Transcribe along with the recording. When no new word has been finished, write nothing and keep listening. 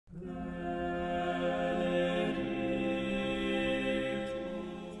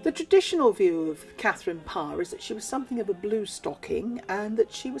The traditional view of Katharine Parr is that she was something of a blue stocking and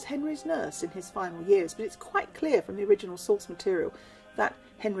that she was Henry's nurse in his final years, but it's quite clear from the original source material that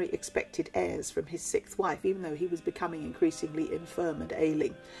Henry expected heirs from his sixth wife, even though he was becoming increasingly infirm and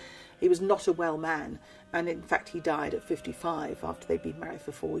ailing. He was not a well man, and in fact he died at 55 after they'd been married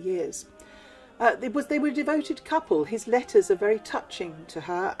for 4 years. They were a devoted couple. His letters are very touching to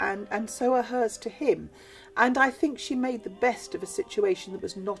her, and so are hers to him. And I think she made the best of a situation that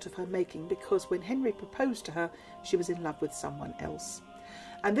was not of her making, because when Henry proposed to her, she was in love with someone else.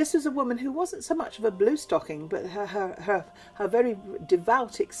 And this was a woman who wasn't so much of a blue stocking, but her very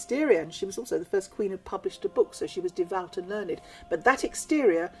devout exterior, and she was also the first queen who published a book, so she was devout and learned. But that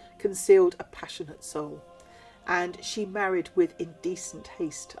exterior concealed a passionate soul. And she married with indecent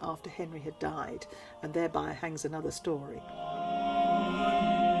haste after Henry had died, and thereby hangs another story.